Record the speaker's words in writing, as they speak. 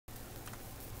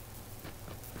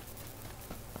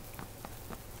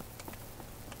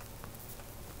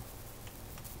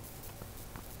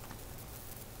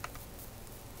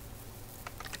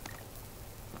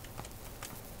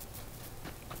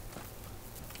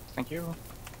Thank you.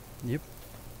 Yep.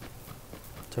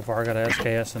 So far I got an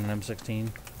SKS and an M16.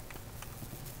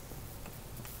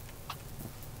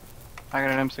 I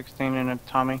got an M16 and a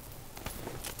Tommy.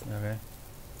 Okay.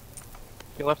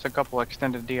 You left a couple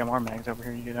extended DMR mags over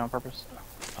here. You did it on purpose?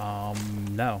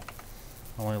 No.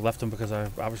 I only left them because I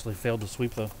obviously failed to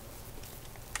sweep the...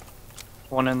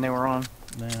 One end they were on.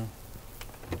 Yeah. Alright,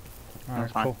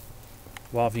 That's fine. cool.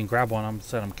 Well, if you can grab one,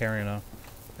 I'm carrying a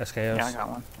SKS. Yeah, I got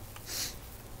one.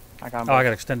 I got 'em Oh, I both.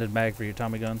 got extended mag for your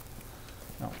Tommy gun.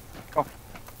 Oh. Cool.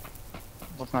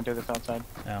 Let's not do this outside.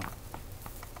 Yeah.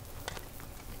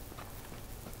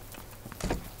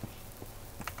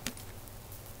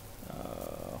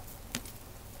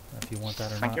 If you want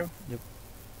that or Thank not. you. Yep.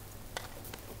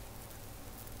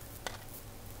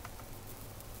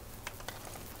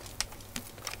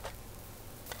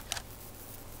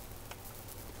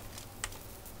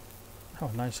 Oh,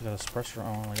 nice. I got a suppressor.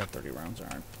 Oh, I got 30 rounds.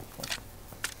 Alright. Cool.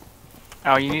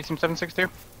 Oh, you need some 7.62?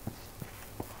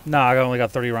 No, I only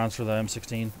got 30 rounds for the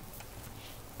M16.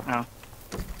 Oh.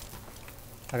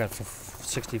 I got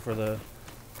 60 for the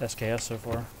SKS so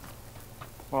far.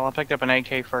 Well, I picked up an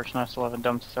AK first, and I still have a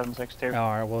dumb 7.62.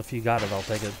 Alright, well, if you got it, I'll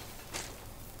take it.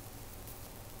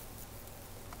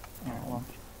 Alright, well.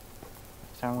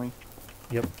 It's time we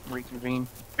Yep. reconvene.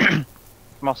 I'm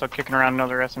also kicking around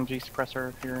another SMG suppressor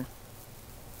if you're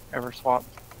ever swapped.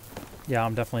 Yeah,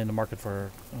 I'm definitely in the market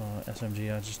for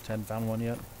SMG. I just hadn't found one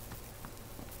yet.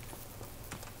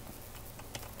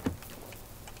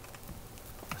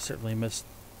 I certainly missed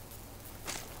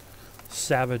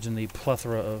Savage and the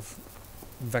plethora of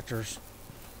vectors.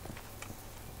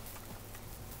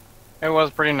 It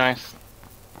was pretty nice.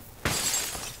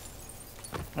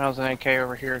 That was an AK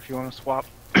over here if you want to swap.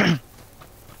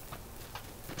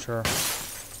 Sure.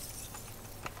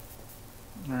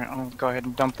 Alright, I'll go ahead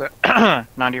and dump the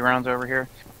 90 rounds over here.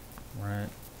 Right.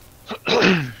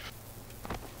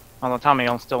 Although Tommy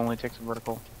still only takes a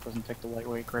vertical, doesn't take the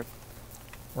lightweight grip.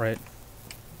 Right.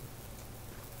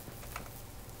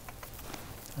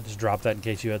 I just dropped that in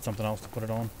case you had something else to put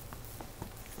it on.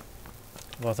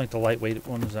 Well, I think the lightweight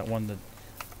one is that one that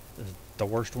is the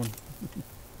worst one.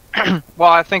 Well,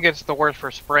 I think it's the worst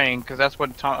for spraying, because that's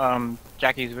what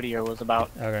Jackie's video was about.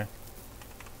 Okay.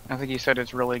 I think he said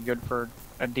it's really good for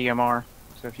a DMR,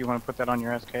 so if you want to put that on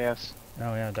your SKS.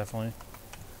 Oh yeah, definitely.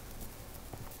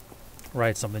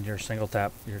 Right, something you're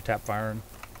tap firing.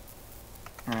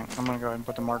 Alright, I'm going to go ahead and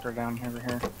put the marker down over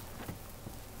here.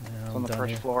 Yeah, It's I'm on the done first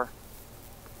here. floor.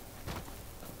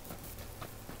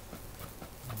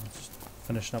 Just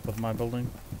finishing up with my building.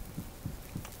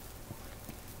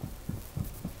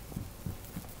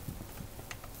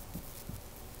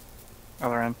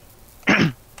 Other end.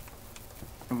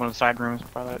 In one of the side rooms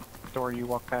by that door you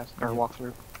walk past, or Yep. walk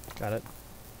through. Got it.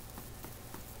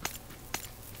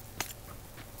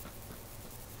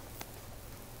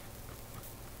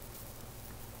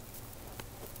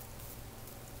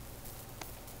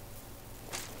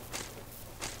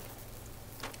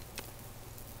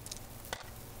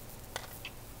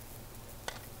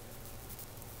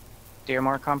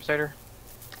 DMR compensator?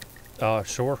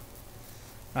 Sure.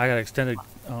 I got extended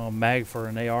mag for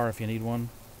an AR if you need one.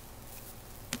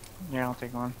 Yeah, I'll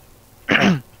take one.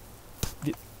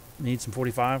 Need some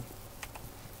 45?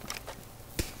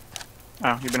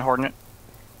 Oh, you've been hoarding it?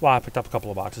 Well, I picked up a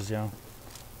couple of boxes, yeah.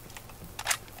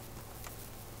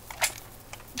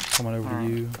 Coming over to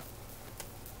you.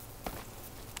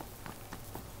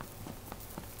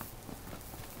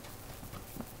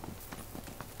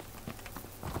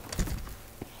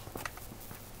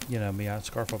 You know me, I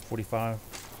scarf up 45.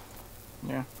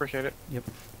 Yeah, appreciate it. Yep.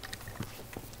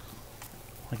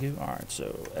 Thank you. Alright, so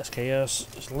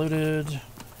SKS is loaded.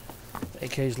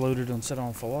 AK is loaded and set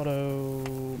on full auto.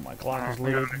 My Glock is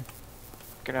loaded.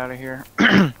 Get out of here.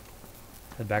 Head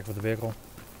back for the vehicle.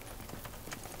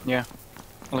 Yeah.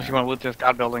 Unless you want to loot this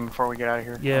god building before we get out of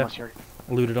here. Yeah. Unless you're...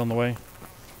 Looted on the way.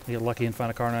 Get lucky and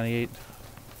find a car 98.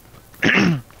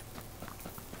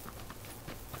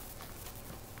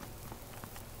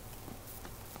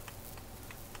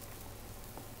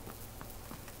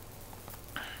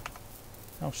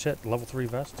 Oh shit, level 3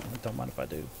 vest? I don't mind if I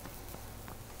do.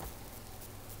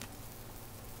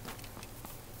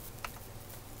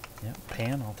 Yeah,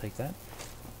 pan, I'll take that.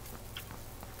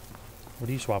 What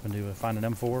are you swapping to? Find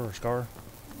an M4 or Scar?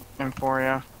 M4,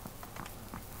 yeah.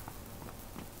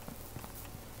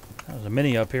 There's a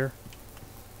mini up here,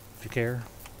 if you care.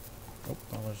 Oh,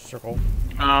 there's a circle.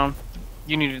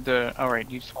 You needed the... Oh, right,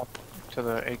 you swapped to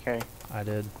the AK. I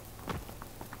did.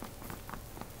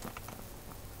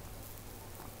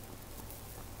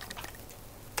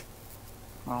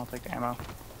 I'll take the ammo.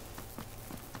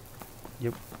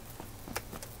 Yep.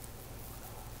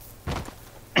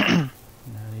 Now I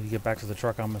need to get back to the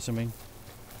truck, I'm assuming.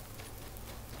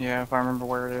 Yeah, if I remember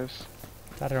where it is.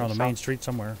 It's out here on the main street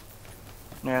somewhere.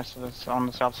 Yeah, so it's on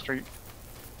the south street.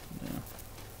 Yeah.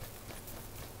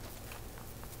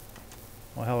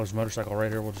 Well, hell, there's a motorcycle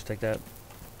right here. We'll just take that.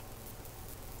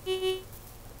 Yeah,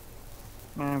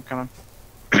 I'm coming.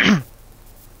 Trying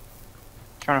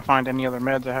to find any other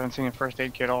meds. I haven't seen a first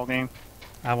aid kit all game.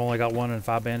 I've only got 1 and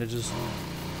 5 bandages.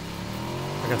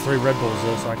 I got 3 Red Bulls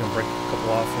though, so I can break a couple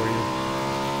off for you.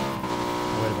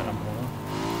 Oh, wait a minute, I'm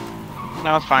going.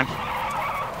 No, it's fine.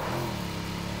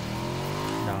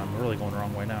 No, I'm really going the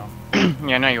wrong way now.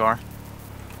 Yeah, no, you are.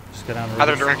 Just go down the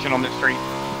Other road. direction on this street.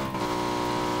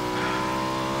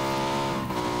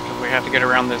 Because we have to get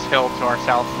around this hill to our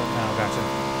south and Oh, gotcha.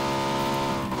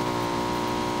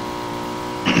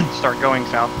 start going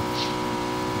south. Yeah.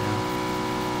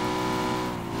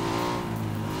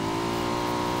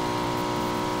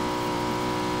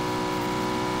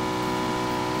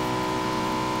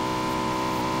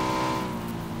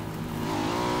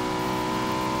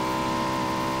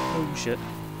 Oh, shit.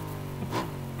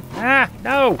 Ah,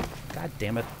 no! God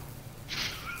damn it.